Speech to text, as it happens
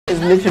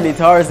literally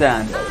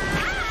Tarzan. No!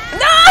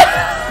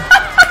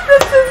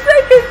 That's the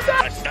second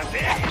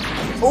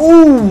time.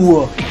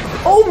 Ooh!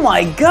 Oh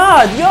my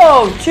god,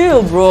 yo,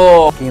 chill,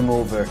 bro. Game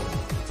over.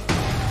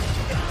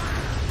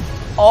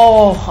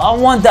 Oh, I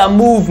want that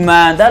move,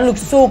 man. That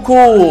looks so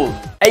cool.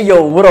 Hey,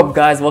 yo, what up,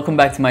 guys? Welcome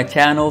back to my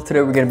channel.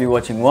 Today we're gonna be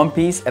watching One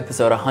Piece,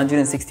 episode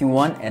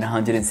 161 and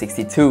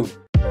 162.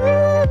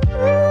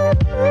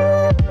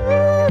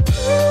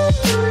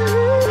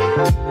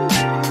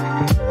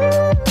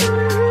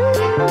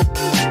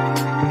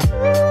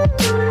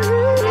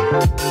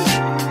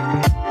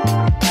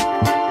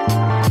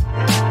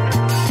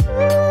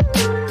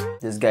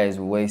 This guy is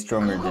way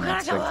stronger than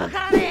expected.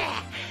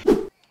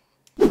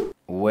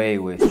 Way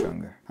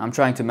stronger. I'm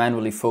trying to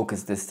manually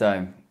focus this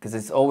time because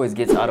it always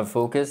gets out of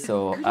focus,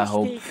 so I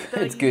hope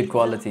it's good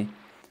quality.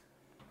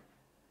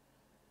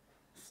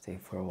 Stay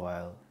for a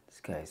while.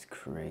 This guy is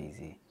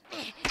crazy.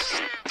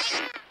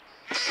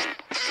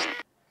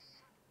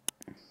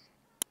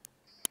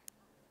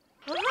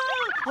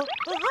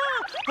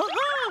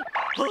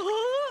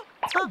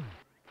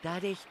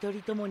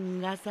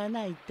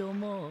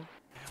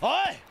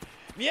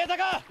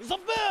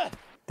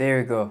 There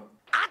you go.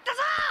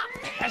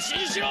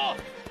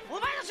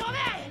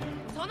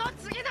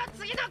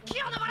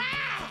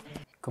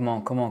 Come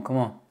on, come on, come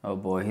on. Oh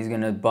boy, he's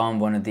gonna bomb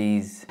one of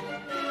these.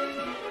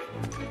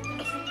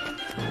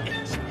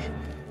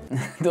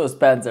 Those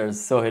pants are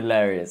so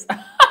hilarious.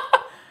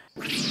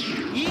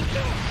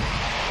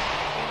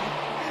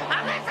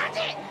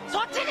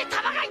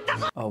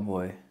 Oh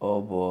boy,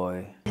 oh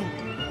boy.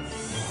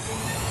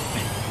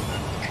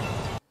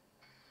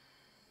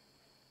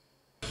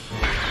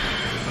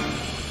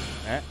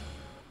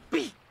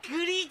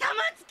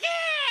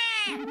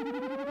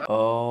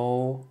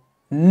 Oh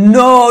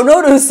no,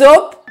 not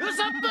Usopp!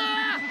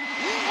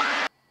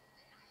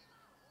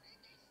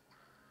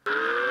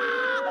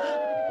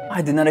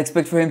 I did not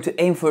expect for him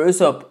to aim for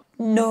Usopp.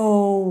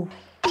 No.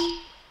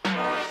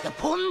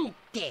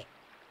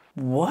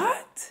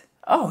 What?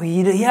 Oh,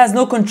 he has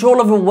no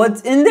control over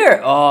what's in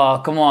there.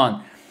 Oh, come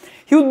on.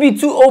 He would be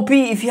too OP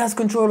if he has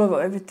control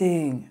over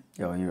everything.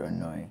 Yo, you're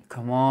annoying.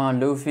 Come on,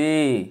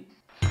 Luffy.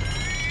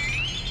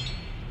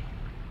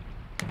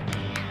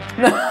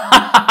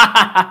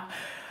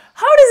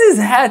 How does his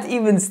hat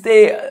even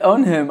stay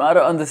on him? I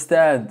don't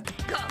understand.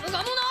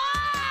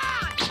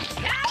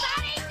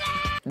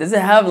 Does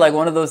it have like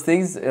one of those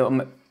things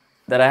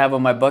that I have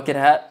on my bucket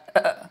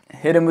hat?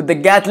 Hit him with the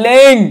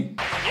Gatling!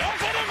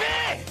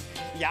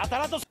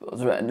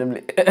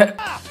 Randomly.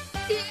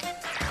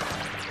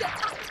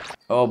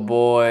 Oh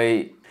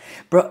boy.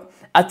 Bro,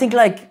 I think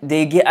like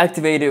they get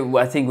activated,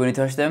 I think, when you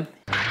touch them.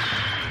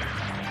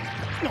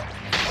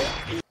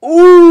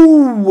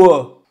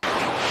 Ooh!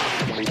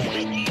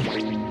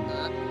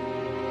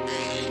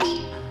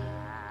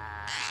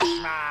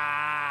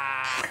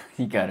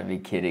 You gotta be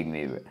kidding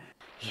me, bro.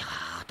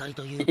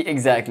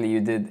 Exactly,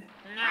 you did.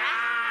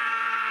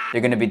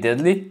 You're gonna be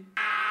deadly?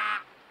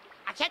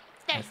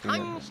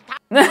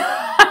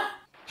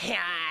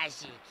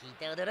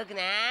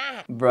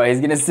 Bro, he's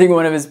gonna sing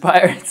one of his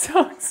pirate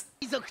songs.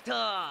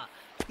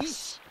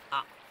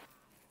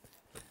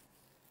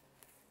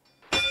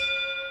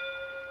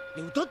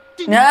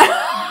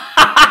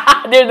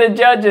 They're the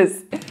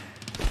judges.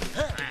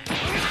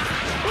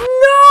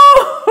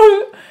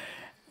 No!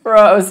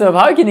 Bro, so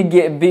how can you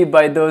get beat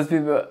by those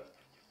people?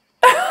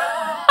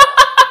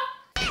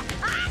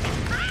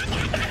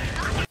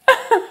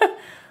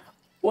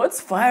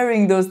 What's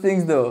firing those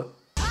things though?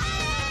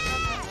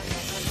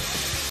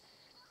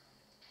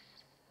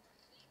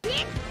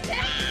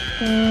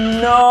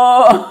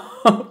 No!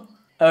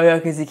 Oh yeah,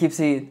 because he keeps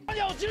saying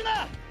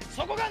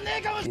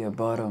yeah,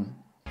 bottom.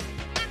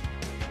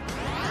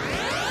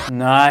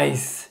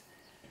 Nice!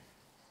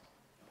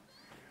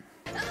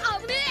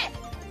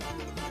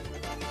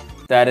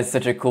 That is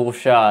such a cool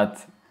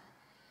shot.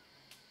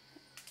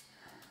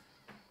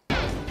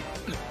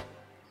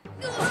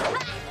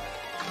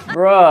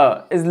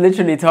 Bruh, it's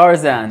literally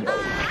Tarzan. No!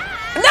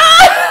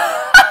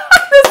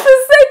 That's the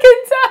second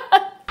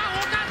time!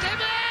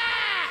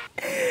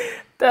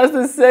 That's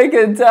the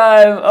second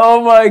time!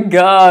 Oh my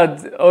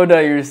god!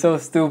 Oda, you're so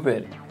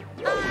stupid.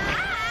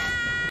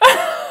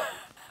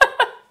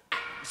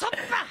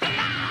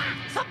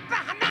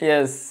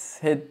 Yes,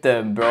 hit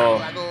them, bro.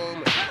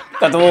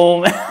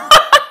 Kadoom!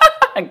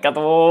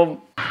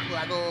 Kadoom!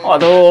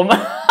 Kadoom!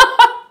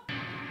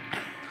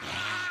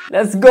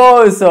 Let's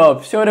go,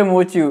 Usopp! Show them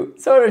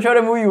show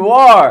them who you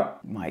are!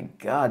 My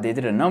god, they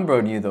did a number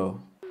on you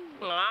though.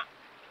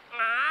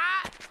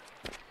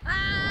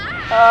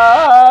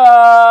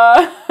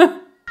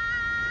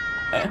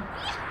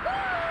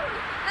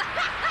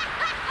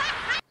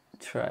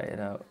 Try it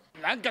out.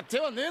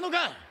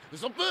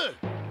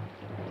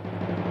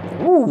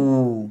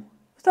 Ooh,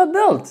 what's that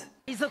belt?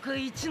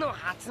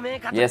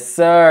 Yes,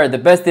 sir, the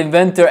best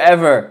inventor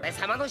ever.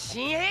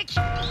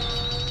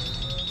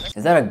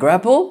 Is that a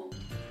grapple?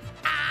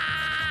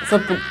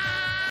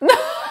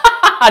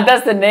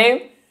 That's the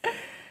name?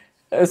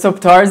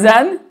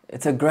 Tarzan?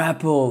 It's a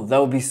grapple. That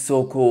would be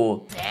so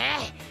cool.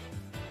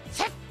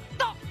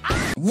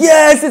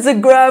 Yes, it's a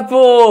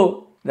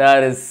grapple!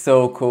 That is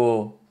so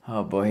cool.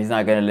 Oh boy, he's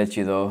not gonna let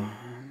you though.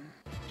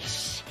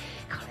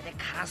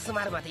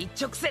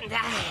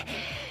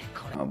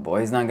 Oh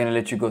boy, he's not gonna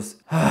let you go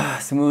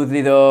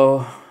smoothly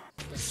though.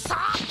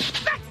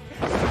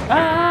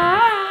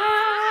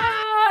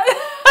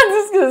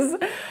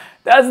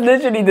 That's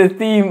literally the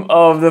theme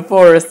of the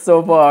forest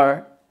so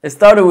far. It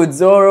started with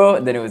Zoro,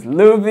 then it was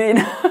Luffy.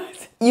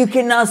 You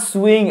cannot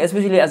swing,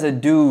 especially as a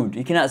dude.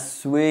 You cannot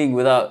swing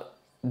without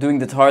doing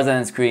the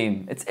Tarzan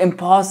scream. It's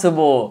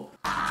impossible.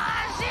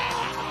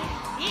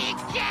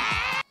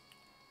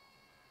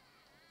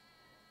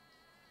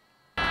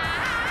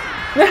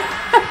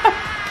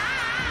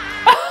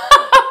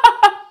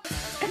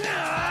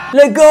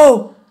 Let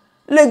go!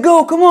 Let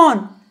go, come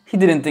on! He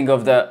didn't think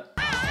of that.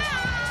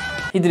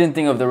 He didn't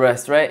think of the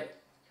rest, right?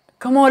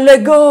 Come on,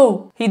 let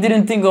go! He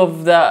didn't think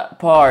of that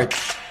part.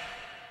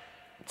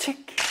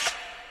 Chick.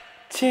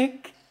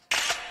 Chick.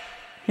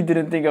 He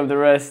didn't think of the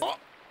rest.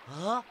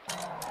 No,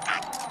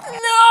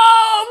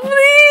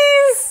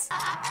 please!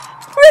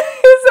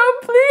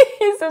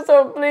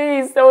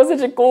 Please. That was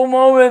such a cool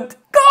moment.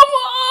 Come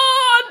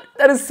on!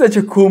 That is such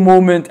a cool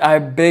moment. I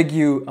beg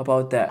you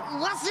about that.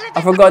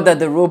 I forgot that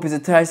the rope is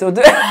attached. So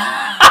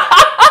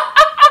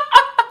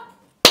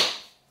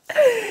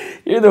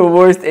you're the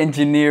worst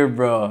engineer,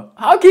 bro.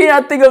 How can you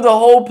not think of the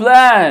whole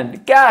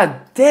plan?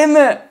 God damn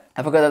it.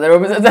 I forgot that the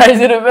rope is attached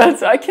to the bed,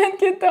 so I can't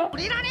get down.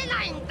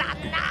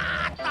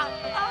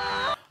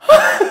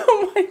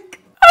 Oh my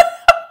God.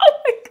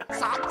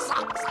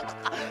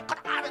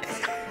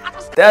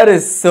 That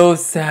is so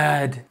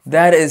sad.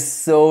 That is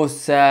so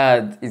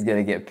sad. He's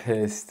gonna get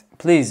pissed.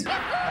 Please.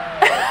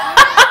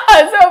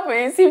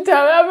 Please, keep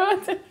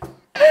telling me.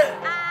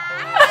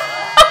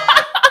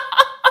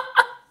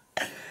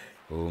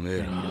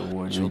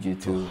 You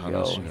too.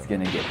 Yo, he's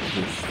gonna get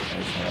pissed.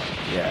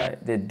 Yeah,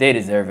 they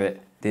deserve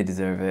it. They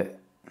deserve it.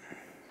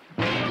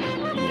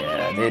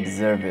 Yeah, they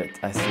deserve it.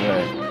 I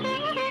swear.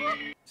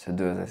 So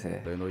do as I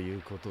say.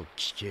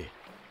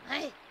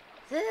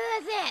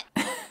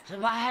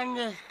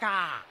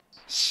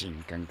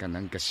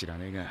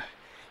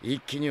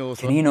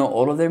 Can he know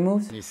all of their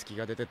moves?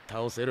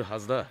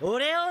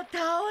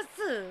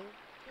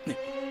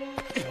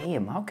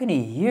 Damn, how can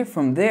he hear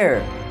from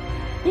there?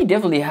 He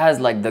definitely has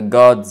like the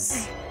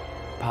god's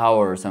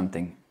power or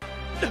something.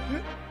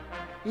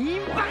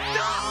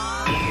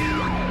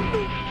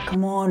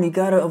 Come on, you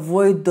gotta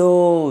avoid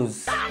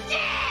those.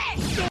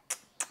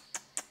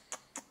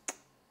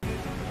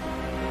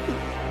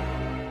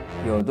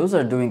 Yo, those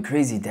are doing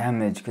crazy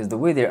damage because the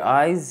way their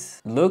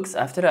eyes looks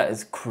after that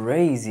is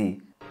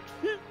crazy.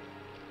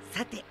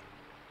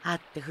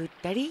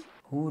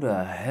 Who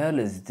the hell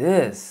is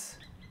this?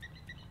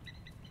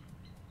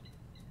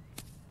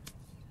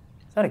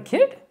 Is that a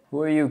kid?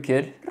 Who are you,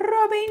 kid?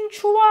 Robin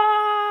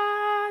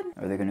Chuan!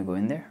 Are they gonna go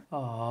in there?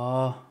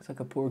 Oh, it's like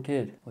a poor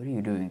kid. What are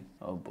you doing?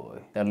 Oh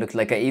boy. That looks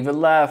like an evil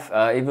laugh,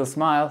 evil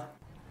smile.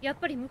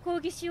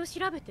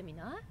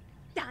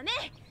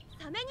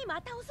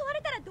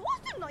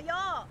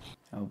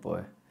 Oh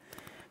boy.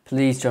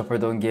 Please, Chopper,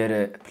 don't get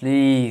it.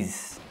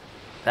 Please.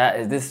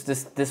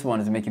 This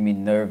one is making me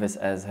nervous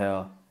as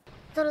hell.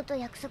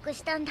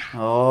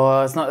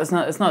 Oh, it's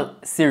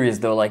not serious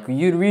though. Like,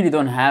 you really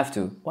don't have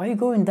to. Why are you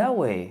going that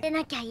way?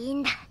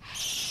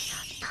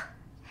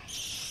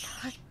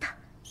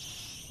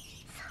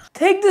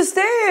 Take the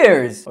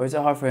stairs! Or is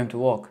it hard for him to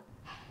walk?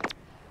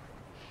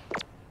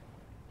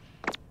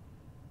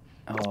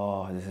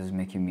 Oh, this is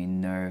making me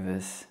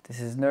nervous. This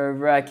is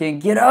nerve-wracking.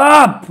 Get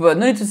up! No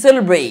need to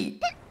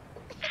celebrate.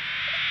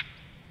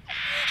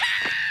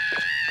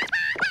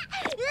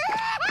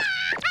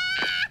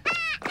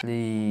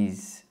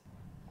 Please.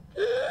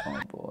 Oh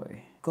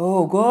boy.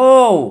 Go,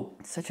 go!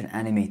 It's such an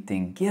anime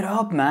thing. Get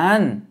up,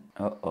 man!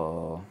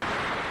 Uh-oh.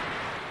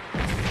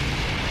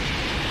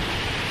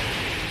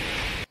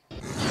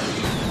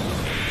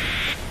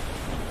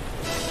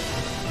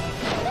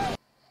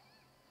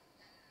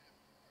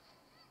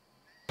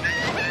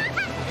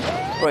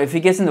 Bro, if he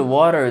gets in the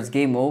water, it's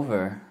game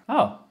over.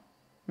 Oh,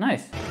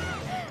 nice.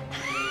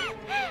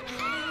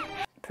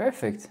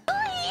 Perfect.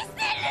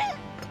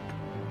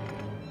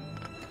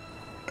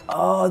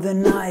 Oh, the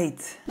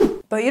knight.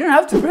 But you don't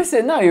have to press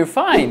it now, you're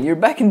fine. You're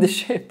back in the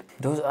ship.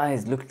 Those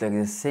eyes look like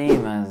the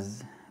same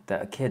as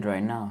that kid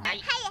right now.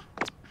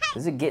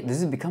 Does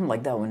it become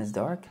like that when it's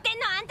dark?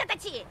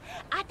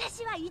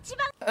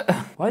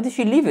 Why did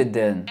she leave it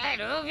then?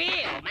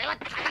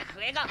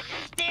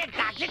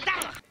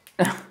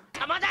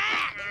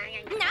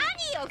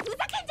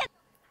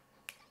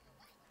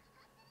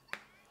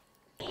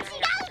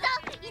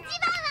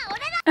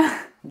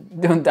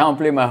 Don't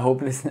downplay my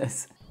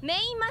hopelessness.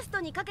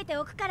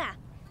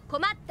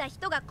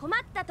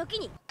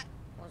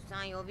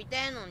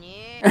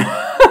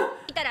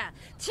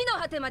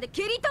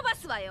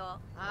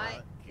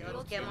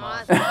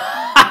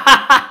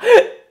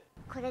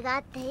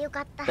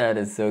 That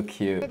is so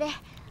cute.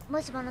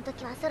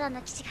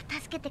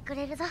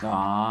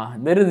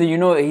 Aww, little do you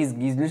know he's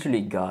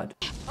literally God.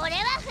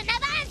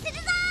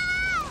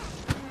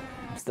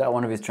 that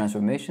one of his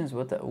transformations?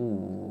 What the?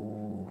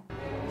 Ooh.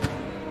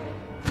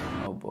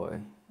 Oh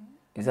boy.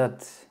 Is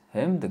that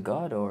him, the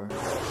god, or?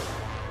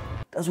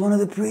 That's one of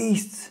the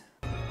priests.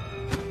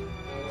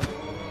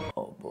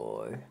 Oh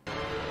boy.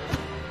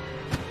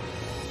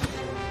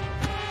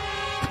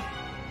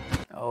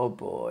 Oh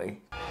boy.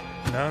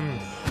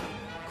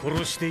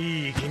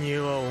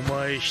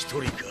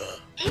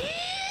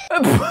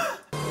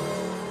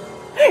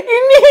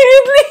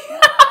 Immediately!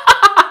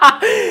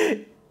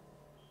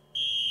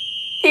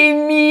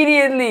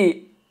 Immediately!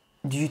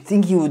 Do you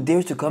think he would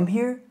dare to come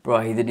here?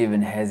 Bro, he didn't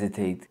even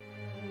hesitate.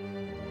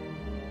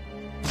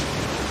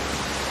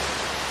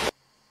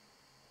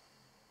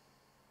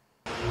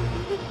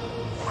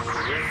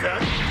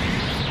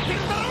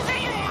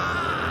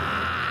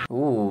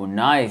 Ooh,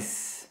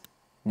 nice.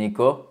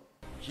 Nico.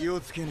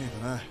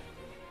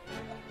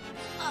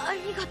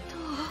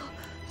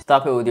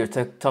 Stop it with your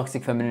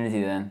toxic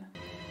femininity then.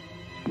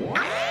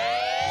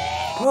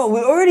 Bro,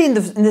 we're already in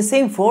the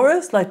same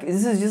forest? Like,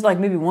 this is just like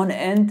maybe one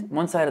end,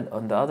 one side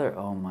on the other.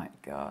 Oh my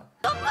god.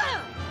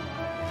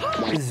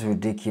 This is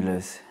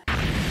ridiculous.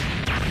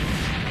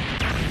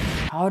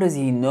 How does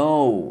he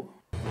know?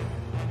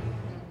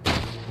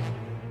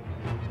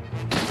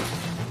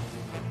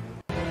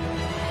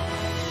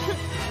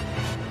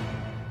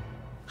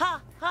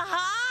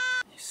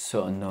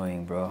 So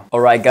annoying, bro.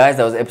 Alright guys,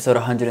 that was episode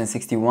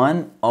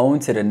 161. On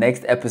to the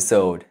next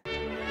episode.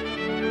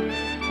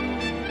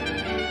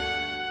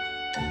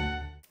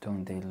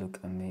 Don't they look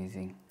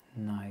amazing?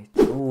 Nice.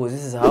 Oh, is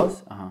this his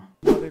house?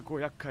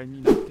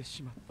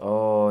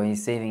 Oh,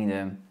 he's saving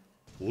them.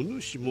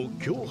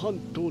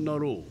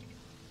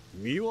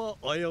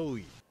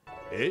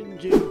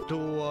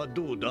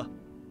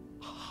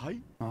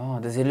 Oh,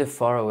 does he live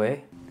far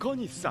away?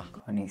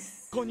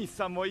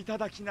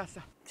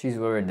 She's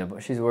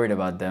worried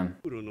about them.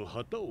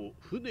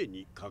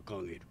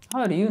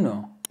 How do you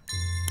know?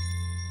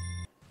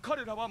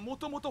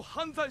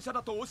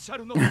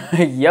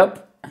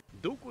 Yep.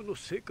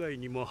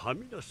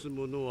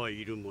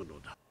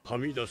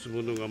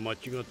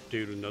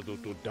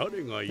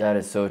 That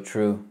is so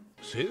true.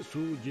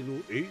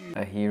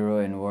 A hero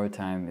in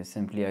wartime is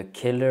simply a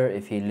killer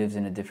if he lives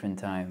in a different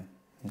time.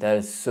 That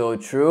is so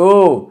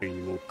true.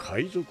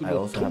 I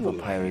also have a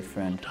pirate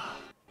friend.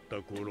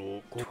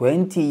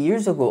 20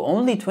 years ago,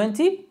 only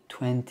 20?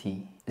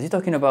 20. Is he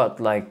talking about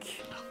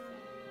like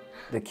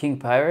the king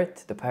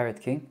pirate, the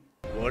pirate king?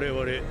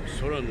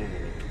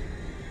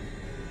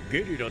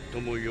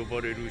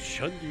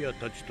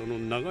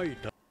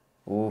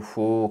 Oof,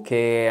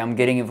 okay, I'm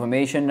getting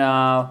information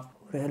now.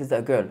 Who the hell is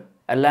that girl?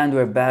 A land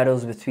where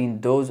battles between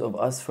those of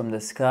us from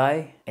the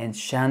sky and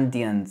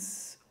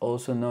Shandians,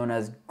 also known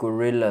as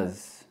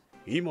gorillas.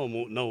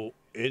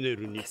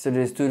 So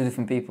there's two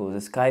different people,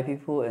 the sky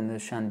people and the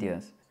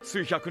Shandians.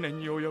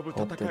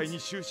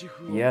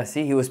 Yeah,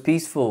 see, he was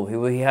peaceful. He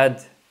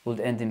would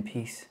end in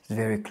peace. He's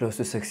very close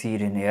to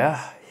succeeding,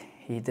 yeah.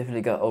 He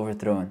definitely got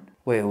overthrown.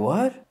 Wait,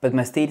 what? But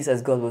my status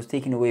as god was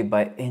taken away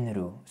by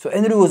Enru. So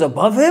Enru was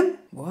above him?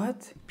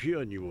 What?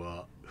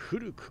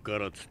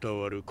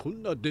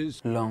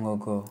 Long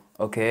ago.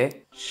 Okay.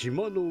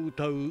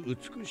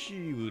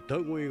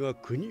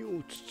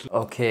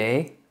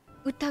 Okay.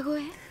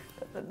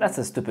 That's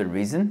a stupid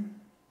reason.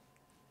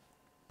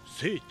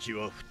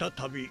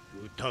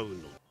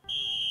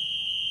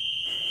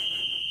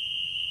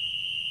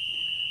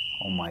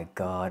 Oh my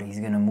god, he's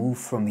gonna move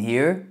from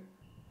here?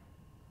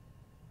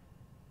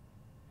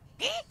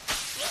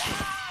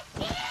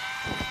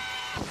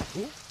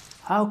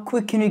 How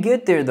quick can you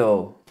get there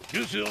though?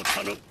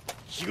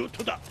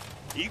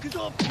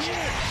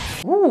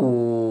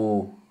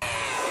 Ooh.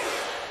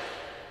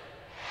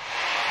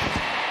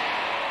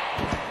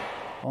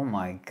 Oh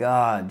my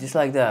god, just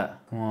like that.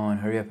 Come on,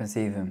 hurry up and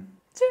save him.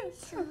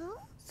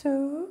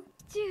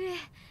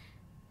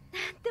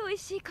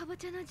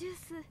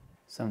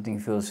 Something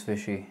feels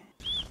fishy.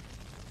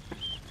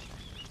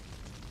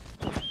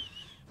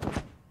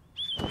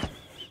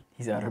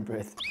 He's out of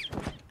breath.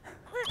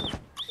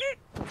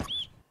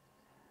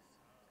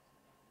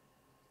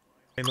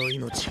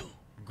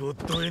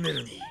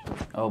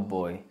 Oh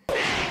boy.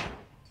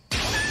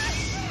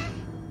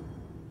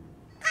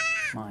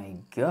 My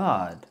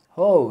god.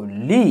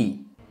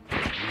 Holy.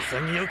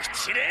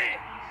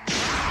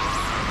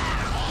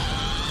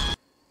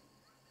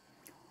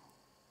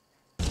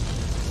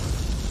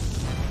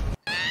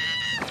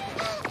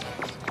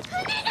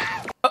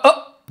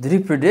 Did he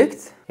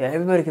predict? Yeah,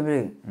 everybody can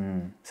predict.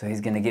 So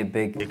he's gonna get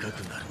big.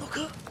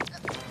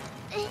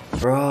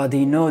 Bro,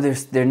 they know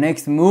their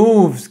next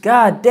moves.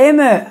 God damn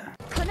it!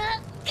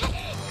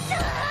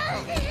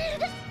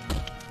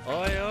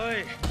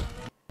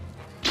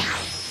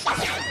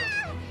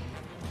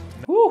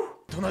 Woo.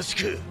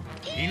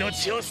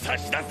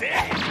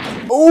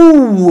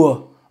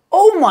 Oh!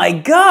 Oh my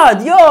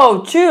god!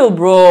 Yo, chill,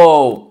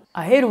 bro!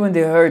 I hate when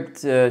they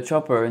hurt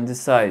Chopper in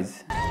this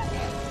size.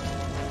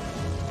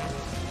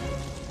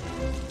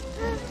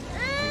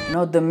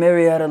 Not the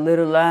Mary had a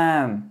little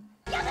lamb.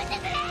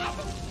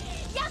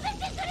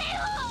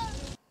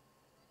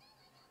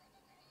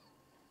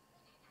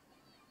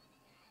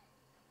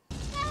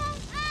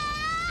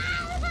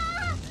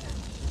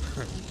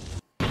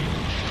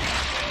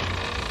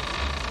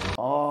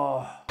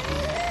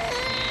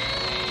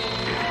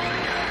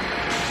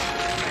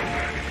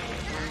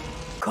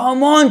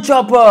 Come on,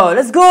 Chopper,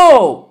 let's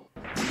go!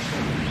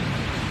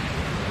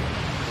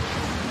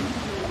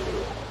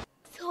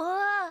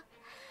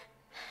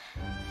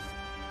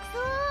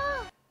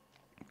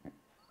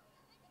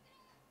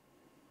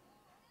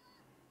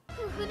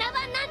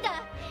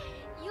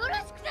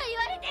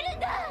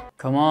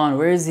 Come on,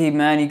 where is he,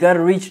 man? You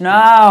gotta reach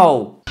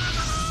now!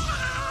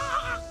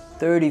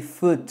 30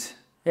 foot.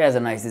 He has a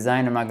nice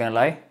design, I'm not gonna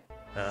lie.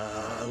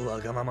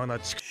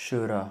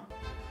 Shura.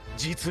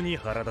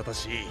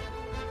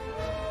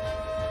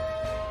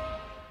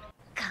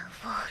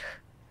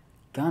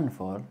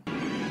 Gunfall?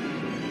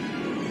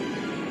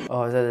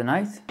 Oh, is that the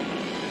knight?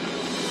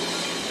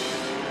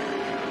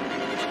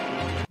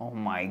 Oh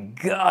my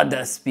god,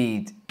 that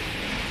speed!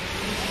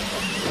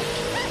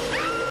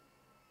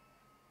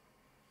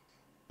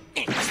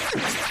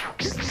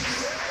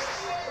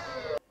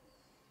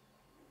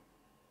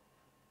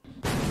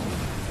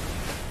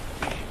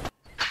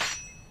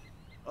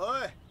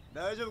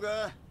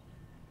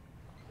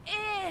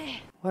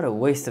 What a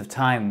waste of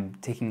time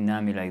taking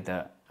Nami like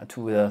that.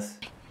 Two with us.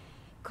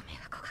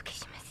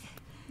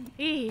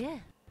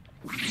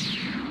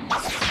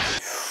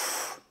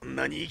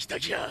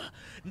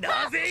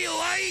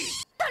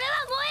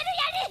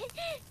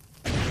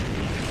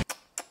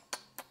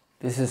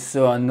 This is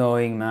so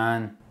annoying,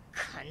 man.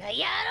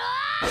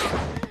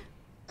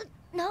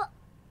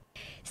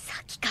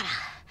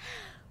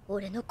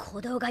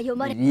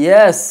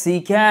 Yes,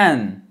 he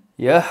can.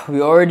 Yeah,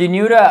 we already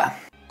knew that.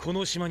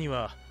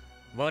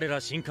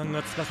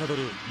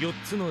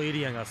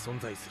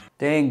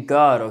 Thank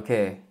God,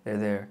 okay, they're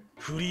there.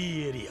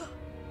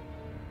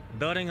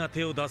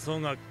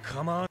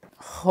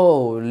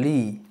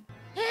 Holy.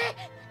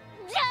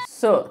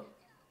 So.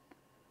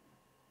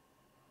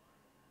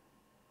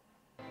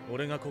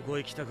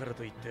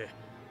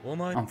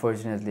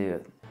 Unfortunately.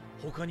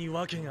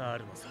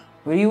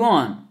 What do you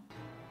want?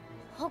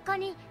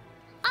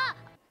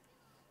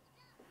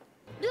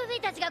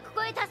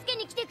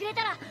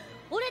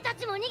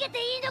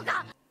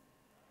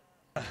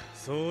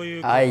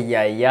 Ay,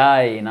 ay,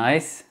 ay,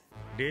 nice.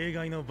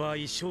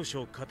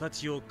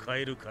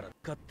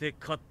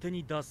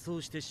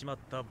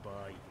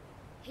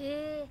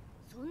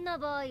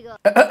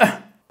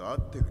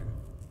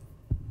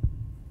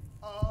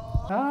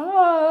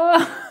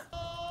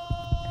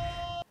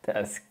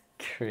 That's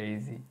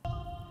crazy.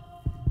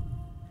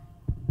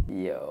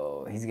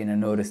 Yo, he's gonna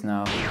notice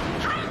now.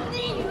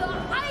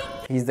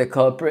 He's the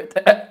culprit.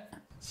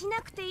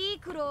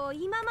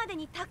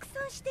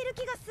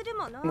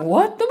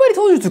 What? Nobody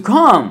told you to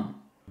come.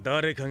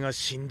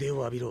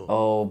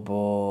 Oh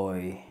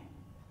boy.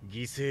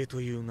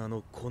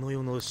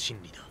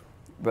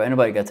 Bro,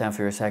 nobody got time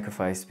for your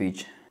sacrifice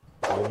speech.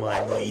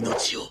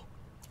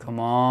 Come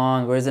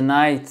on, where's the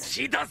knight?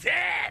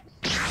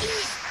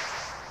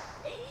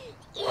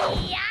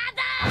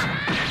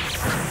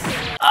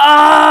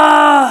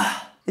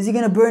 Ah! Is he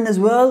gonna burn as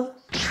well?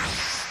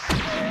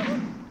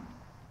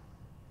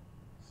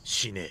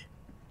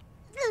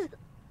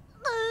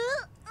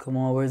 Come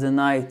on, where's the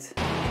knight?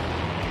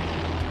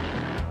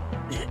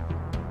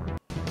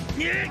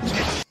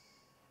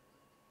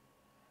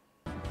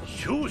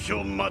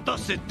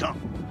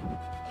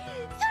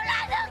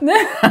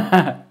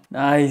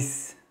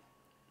 Nice.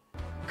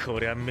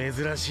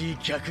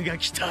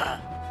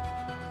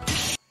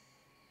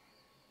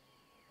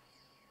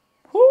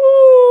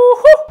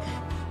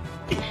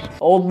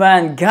 Old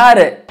man got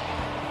it.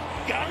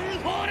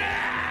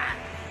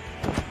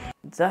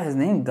 Is that his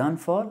name,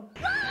 Gunfall?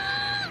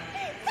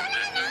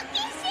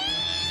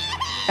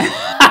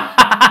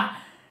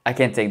 I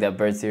can't take that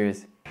bird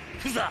serious.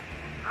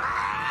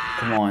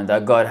 Come on,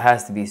 that god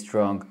has to be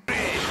strong.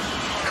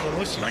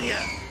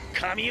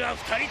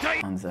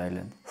 On this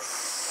island.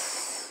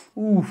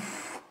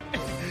 Oof.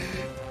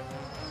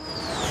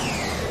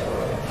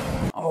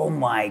 Oh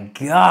my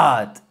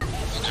god.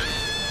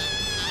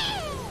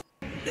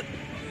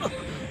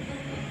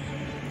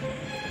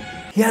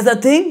 He has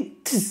that thing?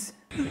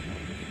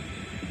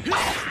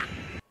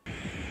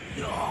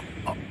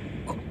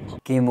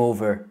 Game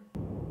over.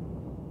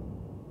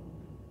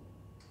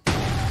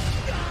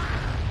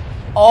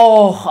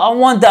 Oh, I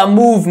want that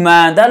move,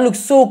 man. That looks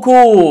so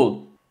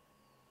cool.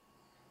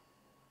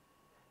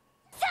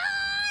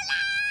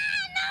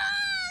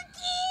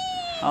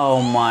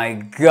 Oh my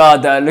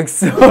god, that looks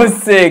so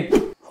sick.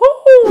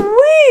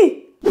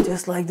 Woo-wee!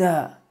 Just like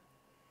that.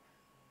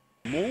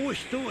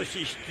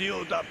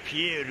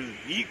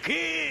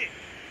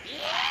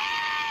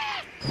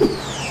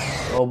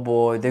 Oh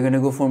boy, they're gonna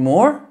go for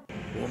more?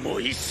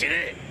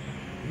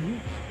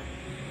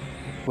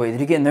 Wait, did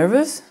he get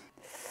nervous?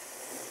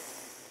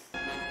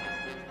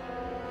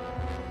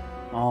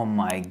 Oh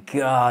my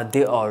god,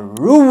 they are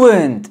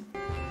ruined!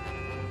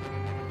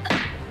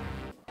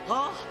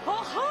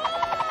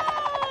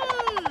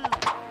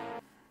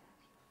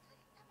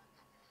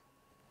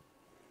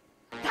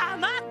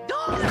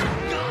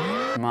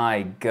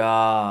 My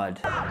god.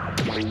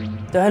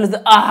 The hell is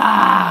the—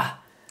 ah!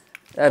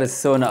 That is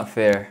so not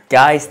fair.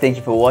 Guys, thank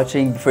you for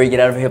watching. Before you get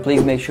out of here,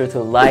 please make sure to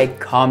like,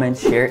 comment,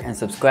 share, and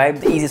subscribe.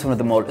 The easiest one of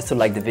them all is to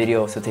like the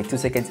video. So take 2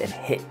 seconds and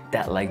hit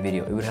that like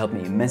video. It would help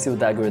me immensely with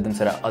the algorithm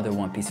so that other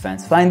One Piece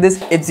fans find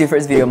this. If it's your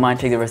first video of mine,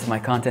 check the rest of my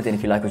content. And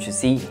if you like what you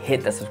see,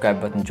 hit that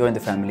subscribe button, join the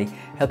family,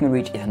 help me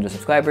reach 800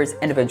 subscribers,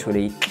 and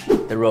eventually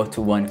the road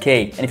to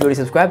 1K. And if you already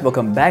subscribed,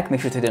 welcome back.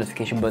 Make sure to hit the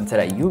notification button so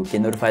that you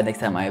get notified next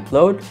time I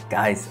upload.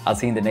 Guys, I'll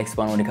see you in the next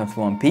one when it comes to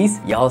One Piece.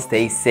 Y'all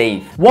stay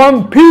safe.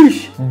 One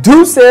Piece!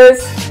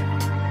 Deuces!